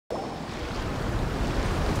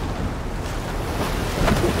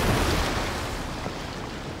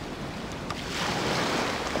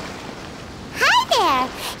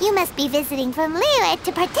You must be visiting from Liyue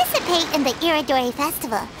to participate in the Iridori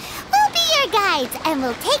Festival. We'll be your guides, and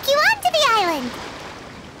we'll take you onto the island.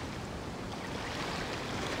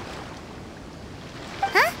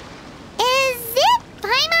 Huh? Is it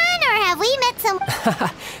Paimon, or have we met some...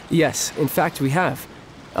 Yes, in fact we have.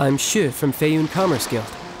 I'm Shu from Feiyun Commerce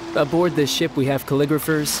Guild. Aboard this ship we have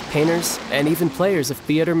calligraphers, painters, and even players of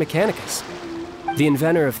Theater Mechanicus. The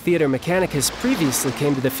inventor of Theater Mechanicus previously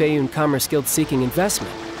came to the Feiyun Commerce Guild seeking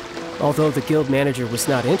investment. Although the guild manager was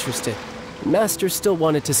not interested, Master still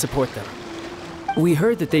wanted to support them. We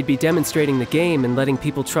heard that they'd be demonstrating the game and letting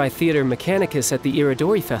people try Theater Mechanicus at the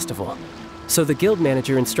Iridori Festival. So the guild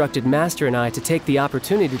manager instructed Master and I to take the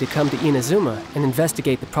opportunity to come to Inazuma and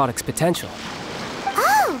investigate the product's potential.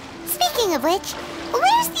 Oh, speaking of which,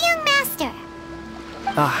 where's the young Master?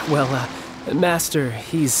 Master,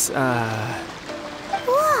 he's,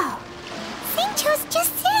 Whoa! Xingqiu's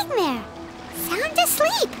just sitting there, sound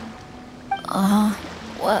asleep.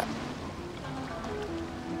 What?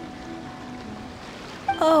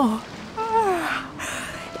 Oh,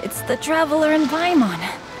 it's the Traveler and Paimon.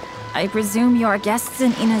 I presume you are guests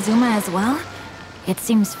in Inazuma as well? It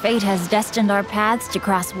seems fate has destined our paths to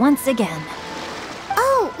cross once again.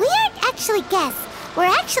 Oh, we aren't actually guests. We're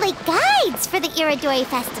actually guides for the Iridori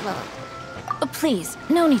Festival. Please,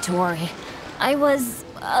 no need to worry. I was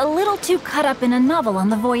a little too caught up in a novel on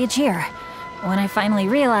the voyage here. When I finally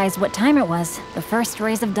realized what time it was, the first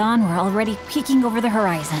rays of dawn were already peeking over the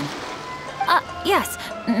horizon. Yes,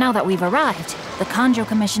 now that we've arrived, the Kanjo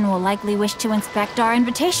Commission will likely wish to inspect our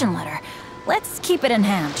invitation letter. Let's keep it in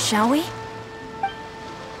hand, shall we?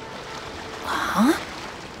 Huh?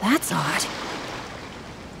 That's odd.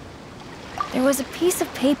 There was a piece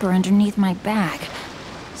of paper underneath my bag.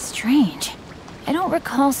 Strange. I don't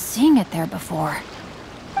recall seeing it there before.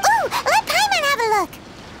 Ooh, let Paimon have a look!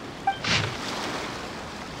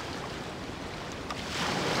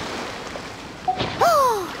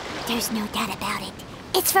 Oh, there's no doubt about it.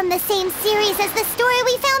 It's from the same series as the story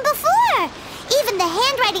we found before! Even the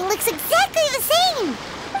handwriting looks exactly the same!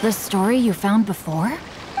 The story you found before?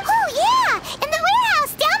 Oh, yeah! In the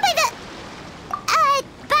warehouse down by the...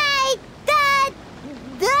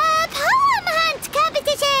 the poem hunt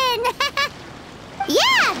competition!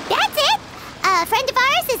 Yeah, that's it! A friend of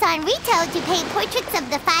ours is on Rito to paint portraits of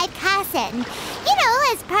the 5 Kasen. You know,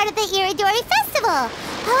 as part of the Iridori Festival.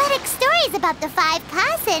 Poetic stories about the 5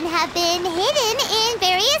 Kasen have been hidden in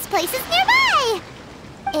various places nearby.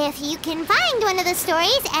 If you can find one of the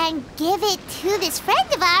stories and give it to this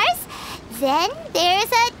friend of ours, then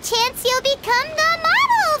there's a chance you'll become the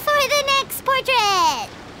model for the next portrait.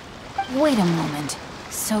 Wait a moment.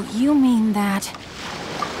 So you mean that...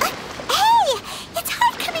 Hey! It's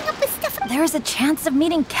hard coming up with stuff... There's a chance of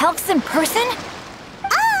meeting Calx in person?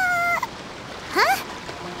 Huh?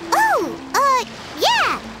 Oh,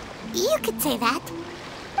 yeah! You could say that.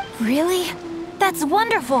 Really? That's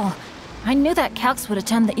wonderful! I knew that Calx would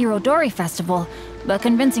attend the Irodori Festival, but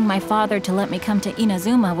convincing my father to let me come to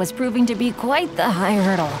Inazuma was proving to be quite the high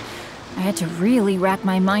hurdle. I had to really rack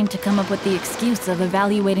my mind to come up with the excuse of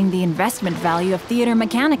evaluating the investment value of Theater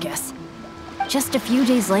Mechanicus. Just a few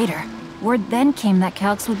days later, word then came that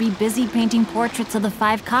Calx would be busy painting portraits of the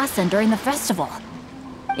 5 Kasen during the festival.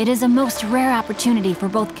 It is a most rare opportunity for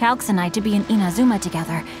both Calx and I to be in Inazuma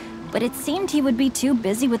together, but it seemed he would be too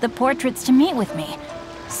busy with the portraits to meet with me.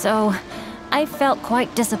 So, I felt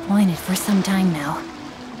quite disappointed for some time now.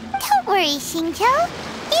 Don't worry, Xingqiu.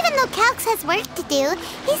 Even though Calx has work to do,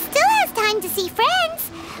 he still has time to see friends.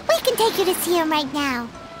 We can take you to see him right now.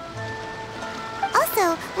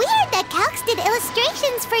 Also, we heard that Calx did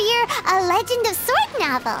illustrations for your A Legend of Sword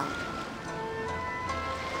novel.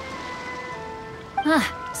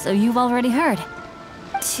 So you've already heard.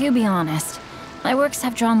 To be honest, my works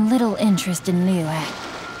have drawn little interest in Liyue.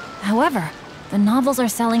 However, the novels are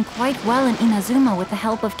selling quite well in Inazuma with the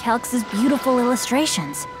help of Calx's beautiful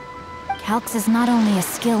illustrations. Calx is not only a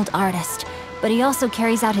skilled artist, but he also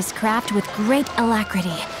carries out his craft with great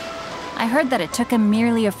alacrity. I heard that it took him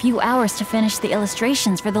merely a few hours to finish the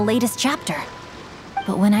illustrations for the latest chapter.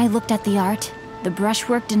 But when I looked at the art, the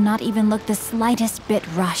brushwork did not even look the slightest bit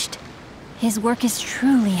rushed. His work is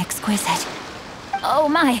truly exquisite. Oh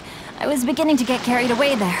my, I was beginning to get carried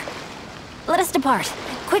away there. Let us depart,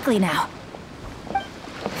 quickly now.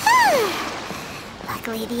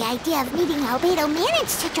 Luckily, the idea of meeting Albedo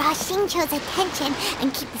managed to draw Xingqiu's attention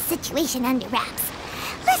and keep the situation under wraps.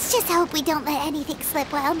 Let's just hope we don't let anything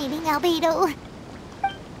slip while meeting Albedo.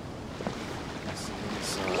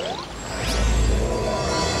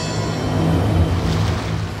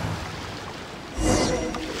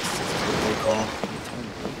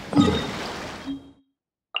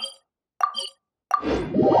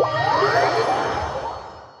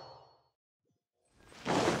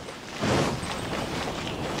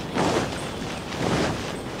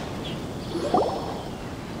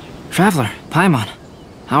 Traveler, Paimon,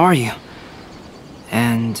 how are you?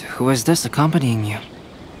 And who is this accompanying you?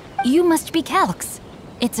 You must be Calx.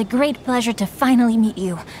 It's a great pleasure to finally meet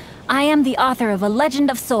you. I am the author of A Legend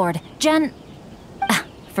of Sword,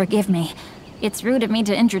 Forgive me. It's rude of me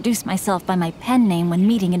to introduce myself by my pen name when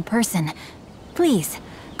meeting in person. Please,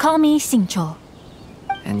 call me Xingqiu.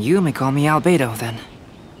 And you may call me Albedo, then.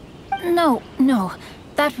 No,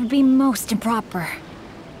 that would be most improper.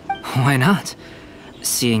 Why not?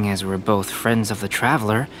 Seeing as we're both friends of the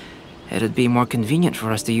Traveler, it'd be more convenient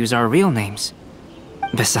for us to use our real names.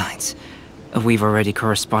 Besides, we've already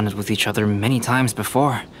corresponded with each other many times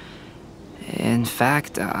before. In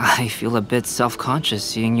fact, I feel a bit self-conscious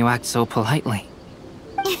seeing you act so politely.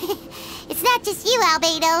 It's not just you,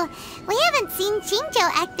 Albedo. We haven't seen Xingqiu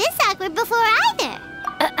act this awkward before either.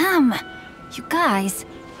 You guys,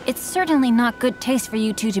 it's certainly not good taste for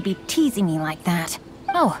you two to be teasing me like that.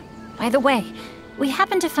 Oh, by the way, we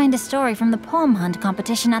happened to find a story from the poem hunt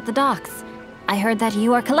competition at the docks. I heard that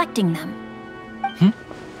you are collecting them.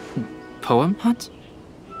 Poem hunt?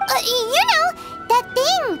 You know, that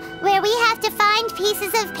thing where we have to find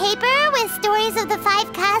pieces of paper with stories of the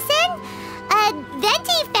 5 Kasen.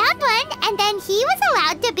 Venti found one, and then he was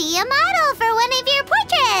allowed to be a model for one of your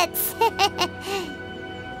portraits.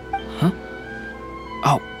 Huh?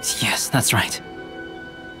 Oh, yes, that's right.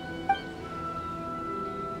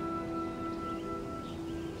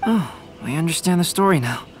 Oh, I understand the story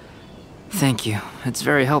now. Thank you, it's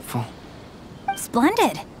very helpful.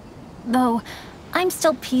 Splendid. Though, I'm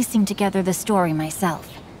still piecing together the story myself.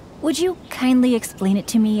 Would you kindly explain it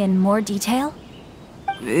to me in more detail?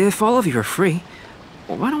 If all of you are free,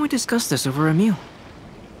 why don't we discuss this over a meal?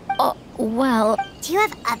 Oh, well... Do you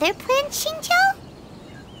have other plans, Xingqiu?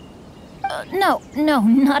 No,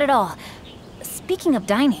 not at all. Speaking of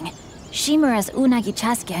dining, Shimura's unagi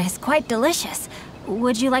chasuke is quite delicious.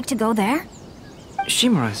 Would you like to go there?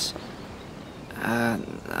 Shimura's?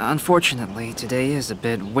 Unfortunately, today is a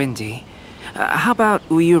bit windy. How about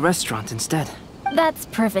Uyu Restaurant instead? That's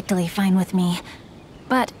perfectly fine with me.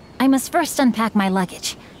 But I must first unpack my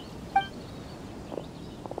luggage.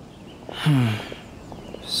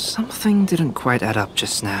 Something didn't quite add up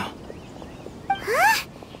just now. Huh?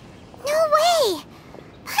 No way!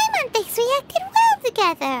 Paimon thinks we acted well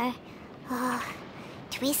together. Oh,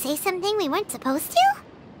 did we say something we weren't supposed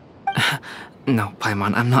to? No,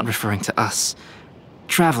 Paimon, I'm not referring to us.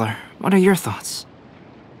 Traveler, what are your thoughts?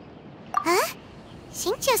 Huh?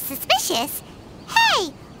 Xingqiu's suspicious?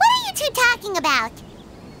 Hey, what are you two talking about?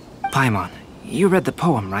 Paimon, you read the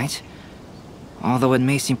poem, right? Although it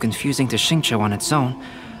may seem confusing to Xingqiu on its own,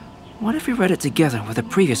 what if we read it together with a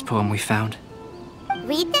previous poem we found?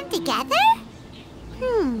 Read them together?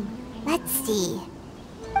 Let's see.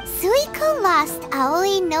 Suiko lost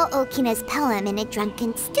Aoi no Okina's poem in a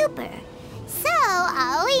drunken stupor. So,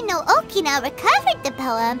 Aoi no Okina recovered the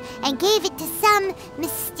poem and gave it to some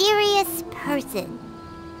mysterious person.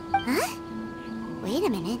 Huh? Wait a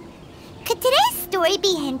minute. Could today's story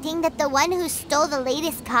be hinting that the one who stole the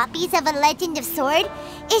latest copies of A Legend of Sword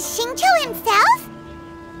is Xingqiu himself?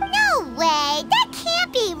 No way! That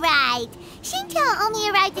can't be right! Xingqiu only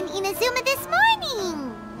arrived in Inazuma this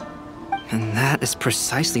morning! And that is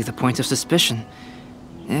precisely the point of suspicion.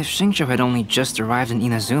 If Xingqiu had only just arrived in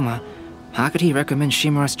Inazuma, how could he recommend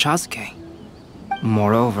Shimura's chasuke?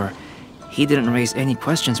 Moreover, he didn't raise any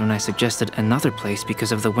questions when I suggested another place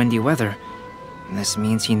because of the windy weather. This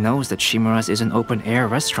means he knows that Shimura's is an open-air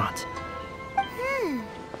restaurant.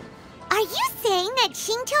 Are you saying that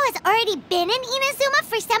Xingqiu has already been in Inazuma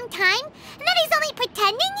for some time, and that he's only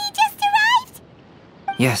pretending he just arrived?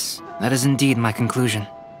 Yes, that is indeed my conclusion.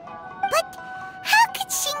 But how could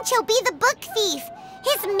Xingqiu be the book thief?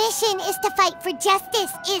 His mission is to fight for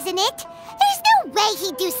justice, isn't it? There's no way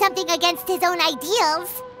he'd do something against his own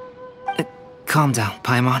ideals. Calm down,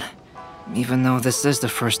 Paimon. Even though this is the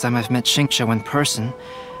first time I've met Xingqiu in person,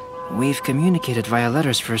 we've communicated via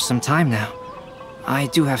letters for some time now. I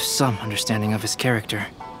do have some understanding of his character.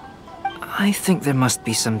 I think there must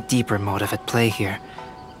be some deeper motive at play here.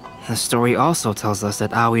 The story also tells us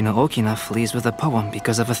that Aoi no Okina flees with a poem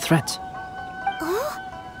because of a threat. Oh?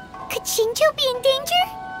 Could Xingqiu be in danger?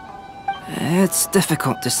 It's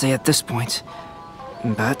difficult to say at this point.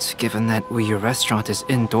 But given that Uyu Restaurant is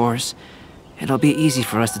indoors, it'll be easy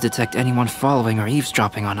for us to detect anyone following or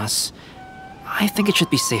eavesdropping on us. I think it should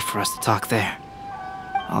be safe for us to talk there.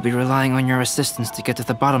 I'll be relying on your assistance to get to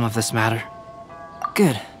the bottom of this matter.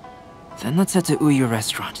 Good. Then let's head to Uyu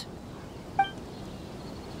Restaurant.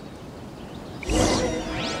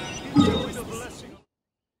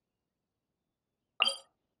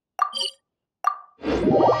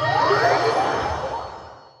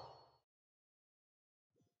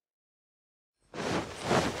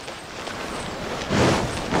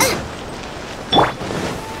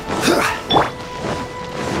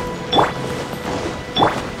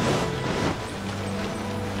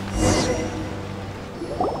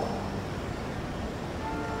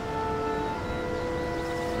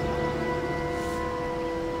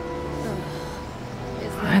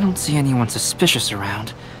 don't see anyone suspicious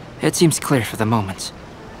around. It seems clear for the moment.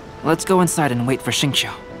 Let's go inside and wait for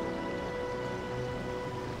Xingqiu.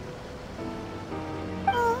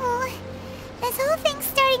 Oh, this whole thing's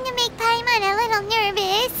starting to make Paimon a little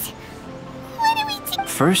nervous. What do we do?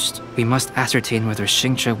 First, we must ascertain whether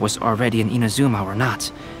Xingqiu was already in Inazuma or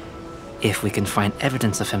not. If we can find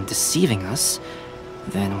evidence of him deceiving us,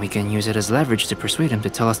 then we can use it as leverage to persuade him to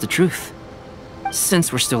tell us the truth.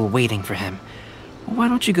 Since we're still waiting for him, why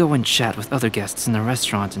don't you go and chat with other guests in the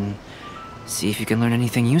restaurant and see if you can learn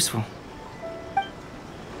anything useful?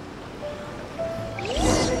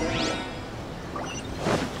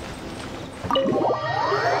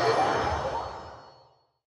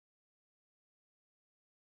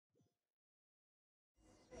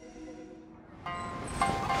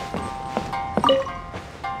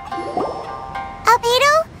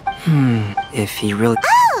 Albedo? If he really...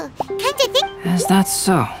 Oh, kinda think... Is that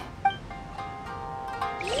so?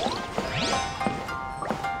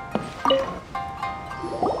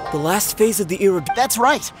 The last phase of the era... That's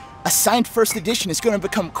right! A signed first edition is gonna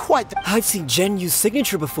become quite the... I've seen Gen Yu's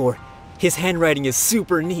signature before. His handwriting is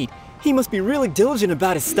super neat. He must be really diligent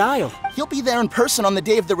about his style. He'll be there in person on the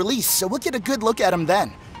day of the release, so we'll get a good look at him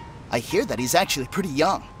then. I hear that he's actually pretty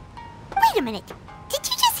young. Wait a minute. Did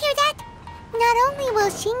you just hear that? Not only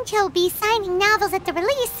will Xingqiu be signing novels at the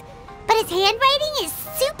release, but his handwriting is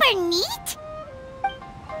super neat?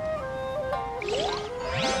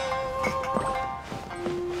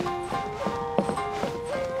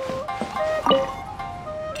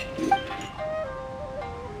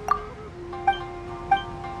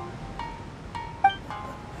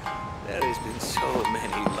 There has been so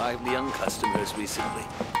many lively young customers recently.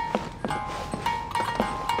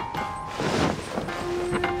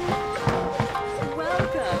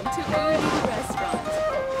 Welcome to Rudy Restaurant.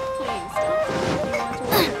 Please don't forget you want to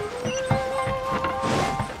order.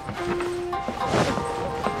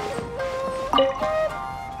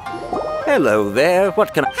 Hello there,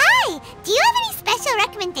 what can I... Hi! Do you have any special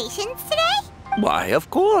recommendations today? Why, of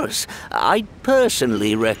course. I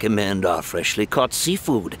personally recommend our freshly caught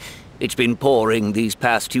seafood. It's been pouring these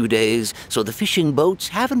past 2 days, so the fishing boats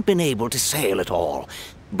haven't been able to sail at all.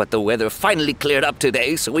 But the weather finally cleared up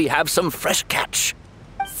today, so we have some fresh catch.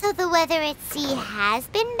 So the weather at sea has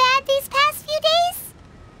been bad these past few days?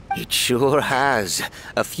 It sure has.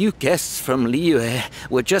 A few guests from Liyue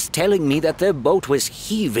were just telling me that their boat was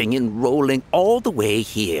heaving and rolling all the way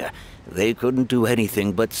here. They couldn't do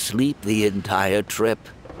anything but sleep the entire trip.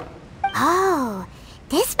 Oh,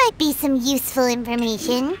 this might be some useful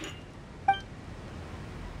information.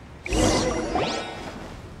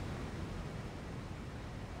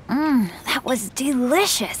 That was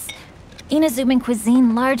delicious. Inazuman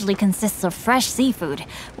cuisine largely consists of fresh seafood,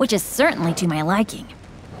 which is certainly to my liking.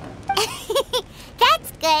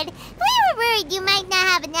 That's good. We were worried you might not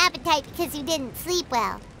have an appetite because you didn't sleep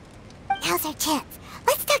well. Now's our chance.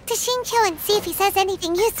 Let's talk to Xingqiu and see if he says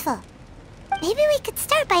anything useful. Maybe we could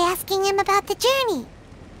start by asking him about the journey.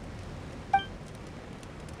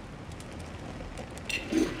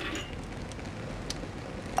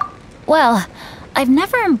 Well, I've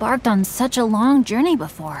never embarked on such a long journey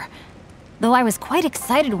before. Though I was quite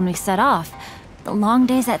excited when we set off, the long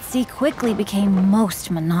days at sea quickly became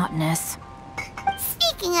most monotonous.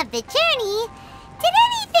 Speaking of the journey, did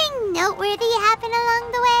anything noteworthy happen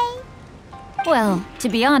along the way? Well, to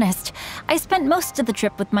be honest, I spent most of the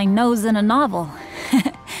trip with my nose in a novel.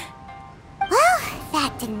 Well,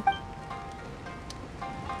 that didn't...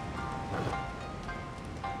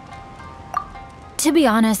 To be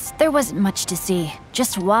honest, there wasn't much to see.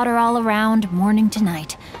 Just water all around, morning to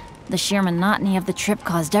night. The sheer monotony of the trip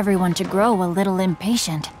caused everyone to grow a little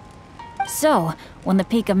impatient. So, when the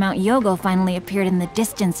peak of Mount Yogo finally appeared in the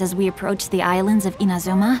distance as we approached the islands of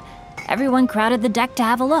Inazuma, everyone crowded the deck to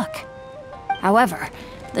have a look. However,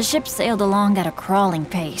 the ship sailed along at a crawling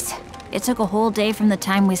pace. It took a whole day from the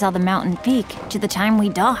time we saw the mountain peak to the time we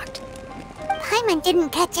docked. Paimon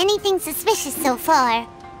didn't catch anything suspicious so far.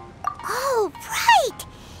 Oh, right!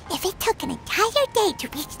 If it took an entire day to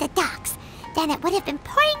reach the docks, then it would have been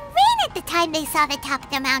pouring rain at the time they saw the top of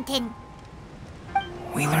the mountain.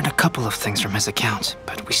 We learned a couple of things from his account,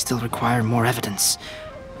 but we still require more evidence.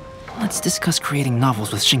 Let's discuss creating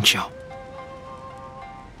novels with Xingqiu.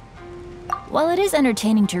 While it is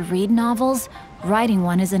entertaining to read novels, writing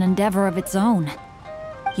one is an endeavor of its own.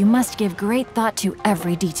 You must give great thought to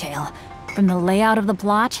every detail, from the layout of the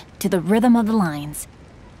plot to the rhythm of the lines.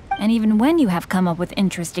 And even when you have come up with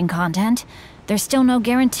interesting content, there's still no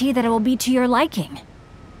guarantee that it will be to your liking.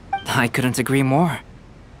 I couldn't agree more.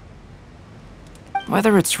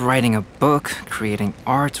 Whether it's writing a book, creating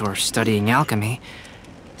art, or studying alchemy,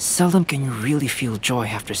 Seldom can you really feel joy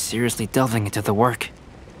after seriously delving into the work.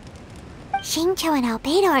 Xingqiu and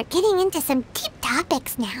Albedo are getting into some deep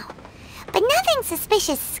topics now. But nothing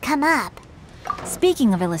suspicious has come up.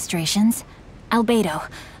 Speaking of illustrations, Albedo,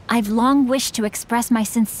 I've long wished to express my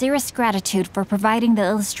sincerest gratitude for providing the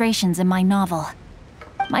illustrations in my novel.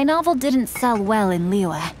 My novel didn't sell well in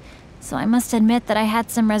Liyue, so I must admit that I had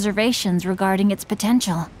some reservations regarding its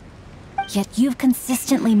potential. Yet you've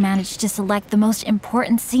consistently managed to select the most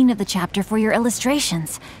important scene of the chapter for your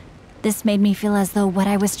illustrations. This made me feel as though what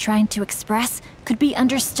I was trying to express could be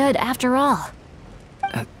understood after all.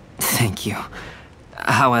 Thank you.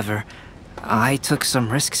 However, I took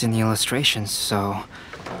some risks in the illustrations, so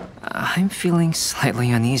I'm feeling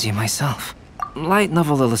slightly uneasy myself. Light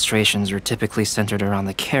novel illustrations are typically centered around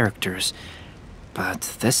the characters,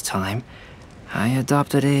 but this time, I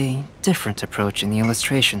adopted a different approach in the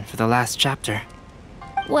illustration for the last chapter.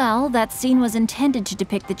 Well, that scene was intended to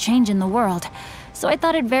depict the change in the world, so I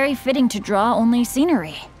thought it very fitting to draw only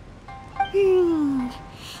scenery.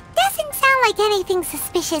 Doesn't sound like anything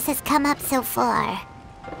suspicious has come up so far.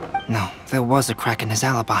 No, there was a crack in his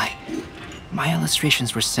alibi. My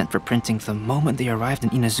illustrations were sent for printing the moment they arrived in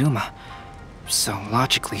Inazuma. So,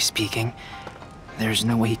 logically speaking, there's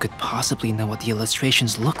no way he could possibly know what the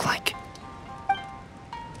illustrations look like.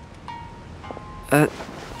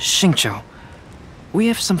 Xingqiu, we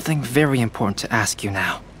have something very important to ask you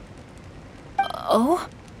now. Oh?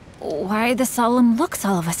 Why the solemn looks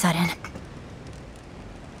all of a sudden?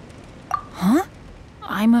 Huh?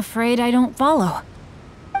 I'm afraid I don't follow.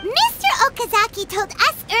 Mr. Okazaki told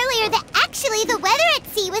us earlier that actually the weather at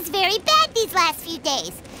sea was very bad these last few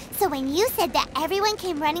days. So when you said that everyone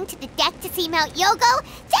came running to the deck to see Mount Yogo,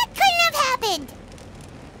 that couldn't have happened!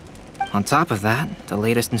 On top of that, the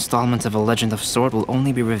latest installment of A Legend of Sword will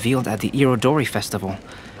only be revealed at the Irodori Festival.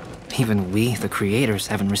 Even we, the creators,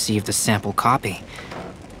 haven't received a sample copy.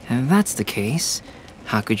 And if that's the case,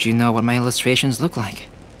 how could you know what my illustrations look like?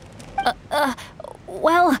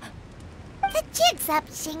 Well... The jig's up,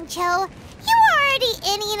 Xingqiu. You were already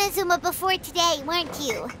in Inazuma before today, weren't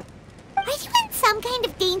you? Are you in some kind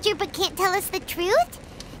of danger but can't tell us the truth?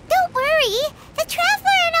 Don't worry. The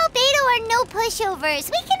Traveler and Albedo are no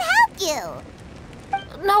pushovers. We can help you.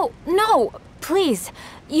 No, please.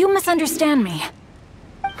 You misunderstand me.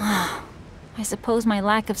 I suppose my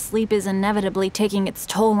lack of sleep is inevitably taking its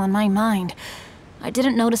toll on my mind. I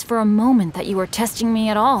didn't notice for a moment that you were testing me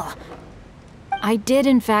at all. I did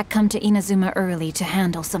in fact come to Inazuma early to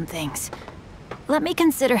handle some things. Let me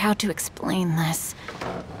consider how to explain this.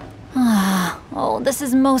 Oh, this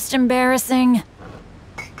is most embarrassing.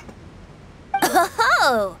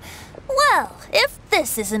 Oh, well, if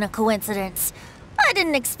this isn't a coincidence, I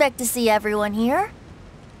didn't expect to see everyone here.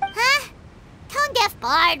 Huh? Tone-deaf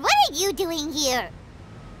Bard, what are you doing here?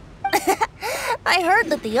 I heard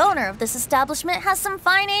that the owner of this establishment has some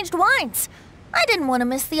fine-aged wines. I didn't want to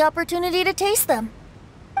miss the opportunity to taste them.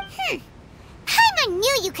 Paimon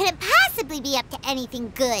knew you couldn't possibly be up to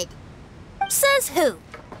anything good. Says who?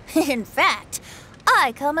 In fact,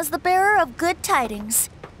 I come as the bearer of good tidings.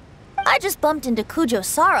 I just bumped into Kujo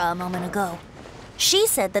Sara a moment ago. She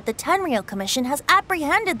said that the Tenryou Commission has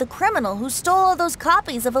apprehended the criminal who stole all those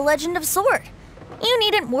copies of A Legend of Sword. You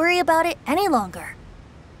needn't worry about it any longer.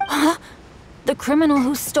 Huh? The criminal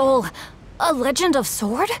who stole A Legend of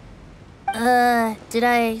Sword? Did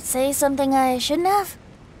I say something I shouldn't have?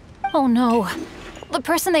 Oh no. The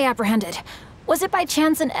person they apprehended. Was it by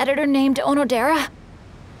chance an editor named Onodera?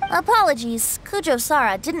 Apologies, Kujo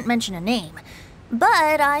Sara didn't mention a name.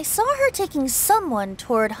 But I saw her taking someone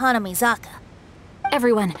toward Hanamizaka.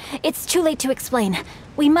 Everyone, it's too late to explain.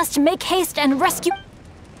 We must make haste and rescue...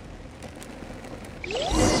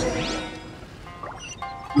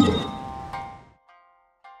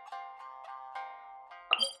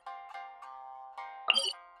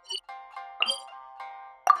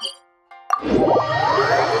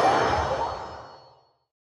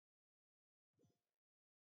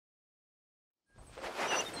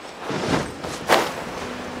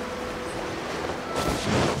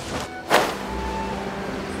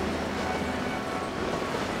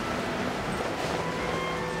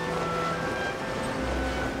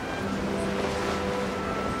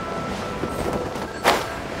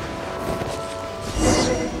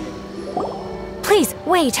 Please,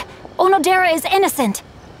 wait! Onodera is innocent!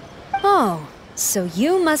 Oh, so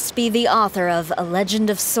you must be the author of A Legend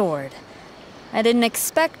of Sword. I didn't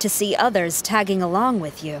expect to see others tagging along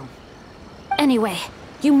with you. Anyway,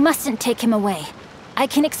 you mustn't take him away. I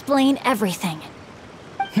can explain everything.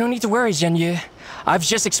 No need to worry, Zhenyu. I've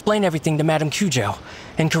just explained everything to Madame Kujo,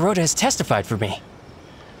 and Kuroda has testified for me.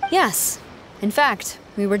 Yes, In fact,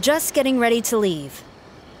 we were just getting ready to leave.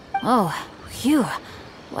 Oh, phew.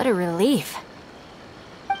 What a relief.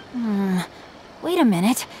 Wait a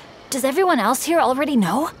minute. Does everyone else here already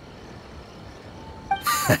know?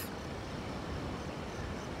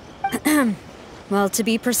 Well, to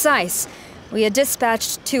be precise, we had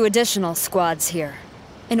dispatched 2 additional squads here,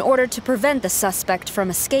 in order to prevent the suspect from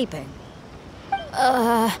escaping.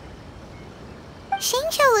 Xingqiu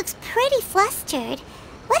looks pretty flustered.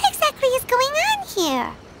 What exactly is going on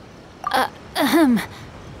here?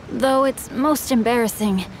 Though it's most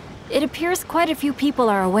embarrassing, it appears quite a few people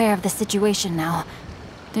are aware of the situation now.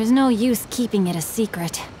 There's no use keeping it a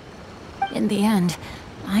secret. In the end,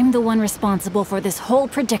 I'm the one responsible for this whole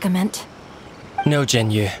predicament. No,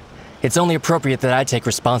 Zhenyu. It's only appropriate that I take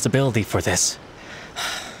responsibility for this.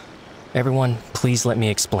 Everyone, please let me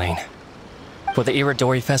explain. For the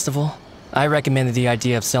Iridori Festival, I recommended the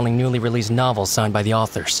idea of selling newly released novels signed by the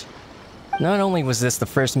authors. Not only was this the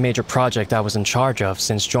first major project I was in charge of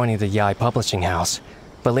since joining the Yae publishing house,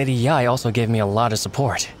 but Lady Yae also gave me a lot of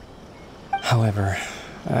support. However,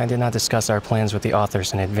 I did not discuss our plans with the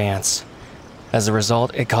authors in advance. As a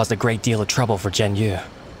result, it caused a great deal of trouble for Zhenyu.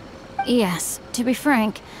 Yes, to be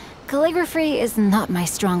frank, calligraphy is not my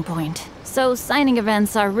strong point, so signing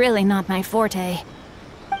events are really not my forte.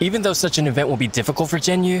 Even though such an event will be difficult for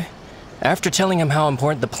Zhenyu, after telling him how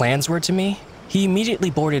important the plans were to me, he immediately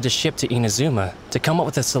boarded a ship to Inazuma to come up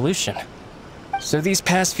with a solution. So these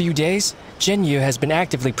past few days, Zhenyu has been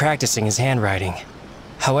actively practicing his handwriting.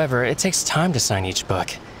 However, it takes time to sign each book,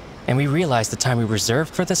 and we realized the time we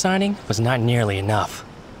reserved for the signing was not nearly enough.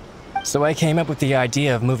 So I came up with the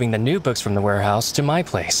idea of moving the new books from the warehouse to my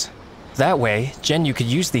place. That way, Zhenyu could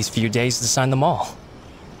use these few days to sign them all.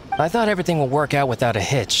 I thought everything would work out without a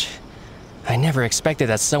hitch. I never expected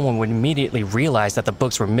that someone would immediately realize that the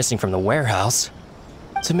books were missing from the warehouse.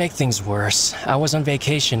 To make things worse, I was on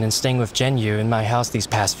vacation and staying with Zhenyu in my house these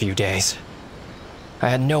past few days. I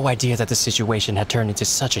had no idea that the situation had turned into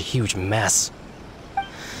such a huge mess.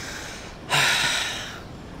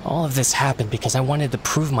 All of this happened because I wanted to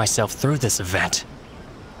prove myself through this event.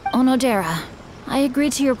 Onodera, I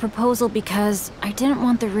agreed to your proposal because I didn't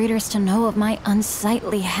want the readers to know of my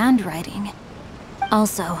unsightly handwriting.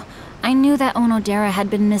 Also, I knew that Onodera had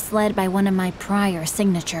been misled by one of my prior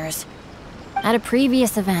signatures. At a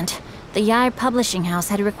previous event, the Yae publishing house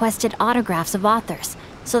had requested autographs of authors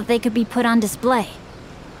so that they could be put on display.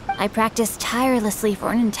 I practiced tirelessly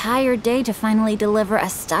for an entire day to finally deliver a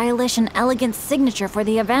stylish and elegant signature for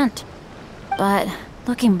the event. But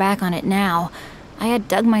looking back on it now, I had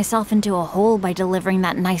dug myself into a hole by delivering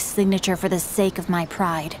that nice signature for the sake of my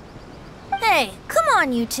pride. Hey, come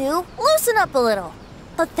on, you two. Loosen up a little.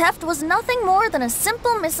 The theft was nothing more than a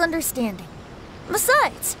simple misunderstanding.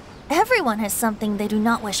 Besides, everyone has something they do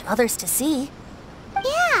not wish others to see.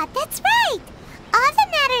 Yeah, that's right. All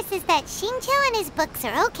that matters is that Xingqiu and his books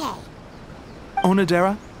are okay.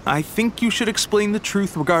 Onodera, I think you should explain the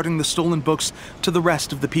truth regarding the stolen books to the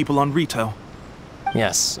rest of the people on Rito.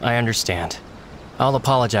 Yes, I understand. I'll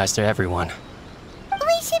apologize to everyone.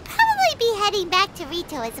 We should probably be heading back to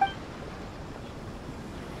Rito as a...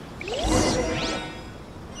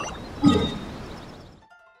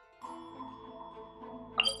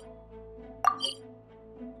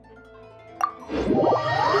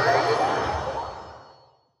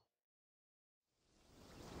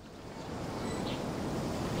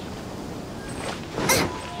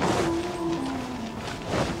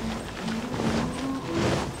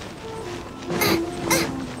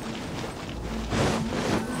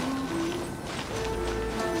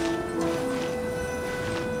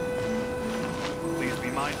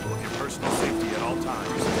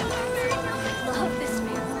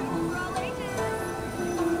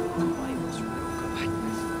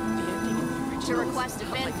 To request a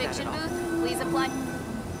fan fiction booth, please apply.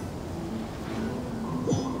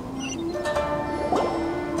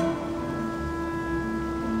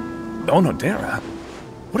 Onodera,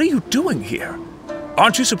 what are you doing here?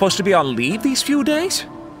 Aren't you supposed to be on leave these few days?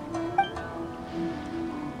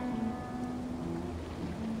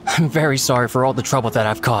 I'm very sorry for all the trouble that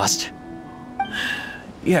I've caused.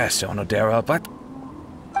 Yes, Onodera, but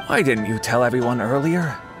why didn't you tell everyone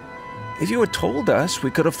earlier? If you had told us,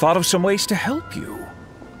 we could have thought of some ways to help you.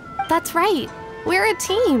 That's right. We're a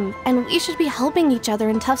team, and we should be helping each other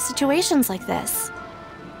in tough situations like this.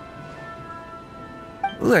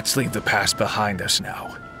 Let's leave the past behind us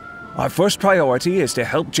now. Our first priority is to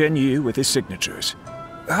help Zhenyu with his signatures.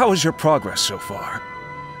 How is your progress so far?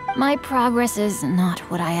 My progress is not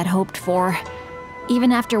what I had hoped for.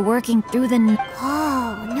 Even after working through the...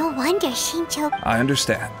 Oh, no wonder Xingqiu... I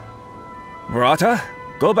understand. Murata,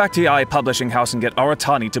 Go back to Yae Publishing House and get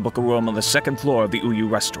Aratani to book a room on the second floor of the Uyu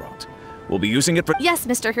restaurant. We'll be using it for— Yes,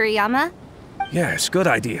 Mr. Hirayama. Yes, good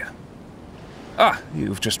idea. Ah,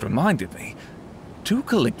 you've just reminded me. 2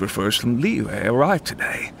 calligraphers from Liyue arrived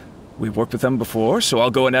today. We've worked with them before, so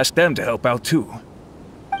I'll go and ask them to help out too.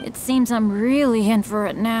 It seems I'm really in for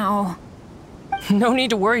it now. No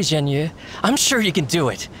need to worry, Zhenyu. I'm sure you can do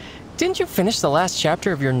it. Didn't you finish the last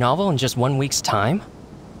chapter of your novel in just 1 week's time?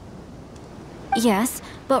 Yes,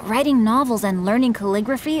 but writing novels and learning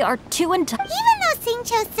calligraphy are two entirely— Even though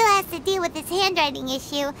Xingqiu still has to deal with his handwriting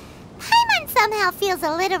issue, Paimon somehow feels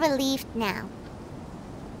a little relieved now.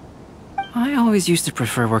 I always used to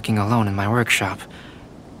prefer working alone in my workshop,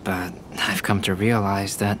 but I've come to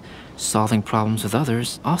realize that solving problems with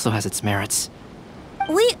others also has its merits.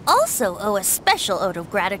 We also owe a special ode of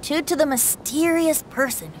gratitude to the mysterious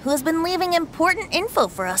person who has been leaving important info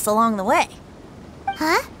for us along the way.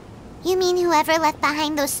 Huh? You mean whoever left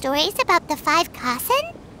behind those stories about the 5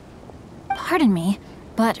 Kasen? Pardon me,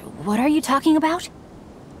 but what are you talking about?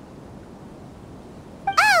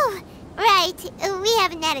 Oh, right. We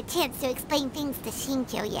haven't had a chance to explain things to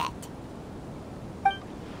Xingqiu yet.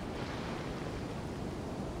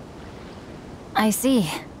 I see.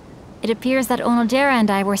 It appears that Onodera and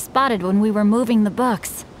I were spotted when we were moving the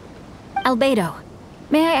books. Albedo,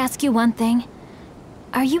 may I ask you one thing?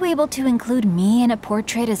 Are you able to include me in a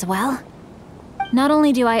portrait as well? Not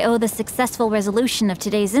only do I owe the successful resolution of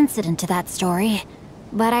today's incident to that story,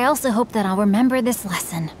 but I also hope that I'll remember this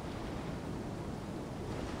lesson.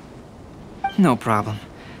 No problem.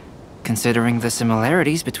 Considering the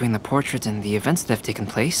similarities between the portrait and the events that have taken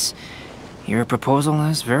place, your proposal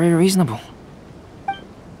is very reasonable.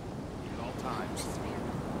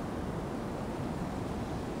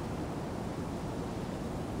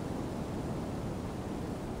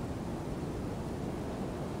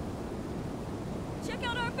 Check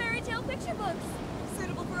out our fairy tale picture books.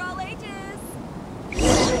 Suitable for all ages.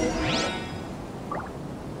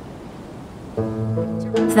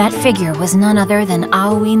 That figure was none other than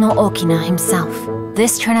Aoi no Okina himself.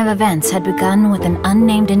 This turn of events had begun with an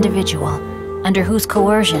unnamed individual, under whose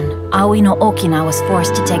coercion, Aoi no Okina was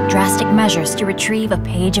forced to take drastic measures to retrieve a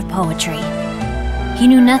page of poetry. He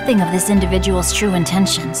knew nothing of this individual's true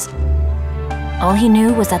intentions. All he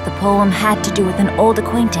knew was that the poem had to do with an old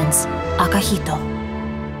acquaintance, Akahito.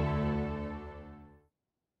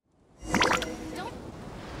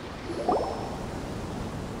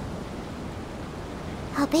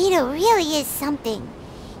 Albedo really is something.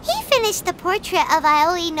 He finished the portrait of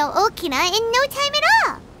Aoi no Okina in no time at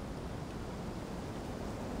all.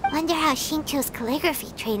 Wonder how Xingqiu's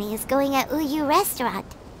calligraphy training is going at Uyu Restaurant.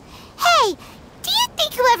 Hey, do you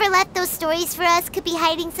think whoever left those stories for us could be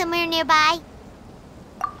hiding somewhere nearby?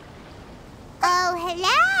 Oh,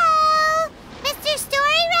 hello? Mr.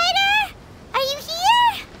 Storywriter? Are you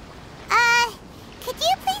here? Could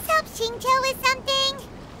you please help Xingqiu with something?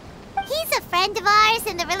 He's a friend of ours,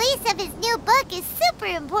 and the release of his new book is super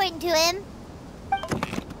important to him.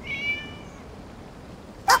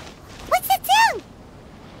 Oh, what's that sound?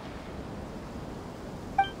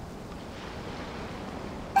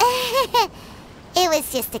 It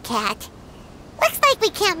was just a cat. Looks like we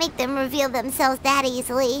can't make them reveal themselves that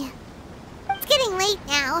easily. It's getting late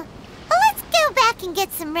now, but let's go back and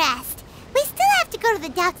get some rest. We still have to go to the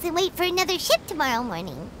docks and wait for another ship tomorrow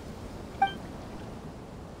morning.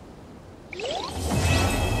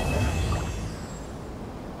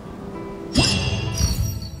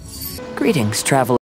 Greetings, traveler.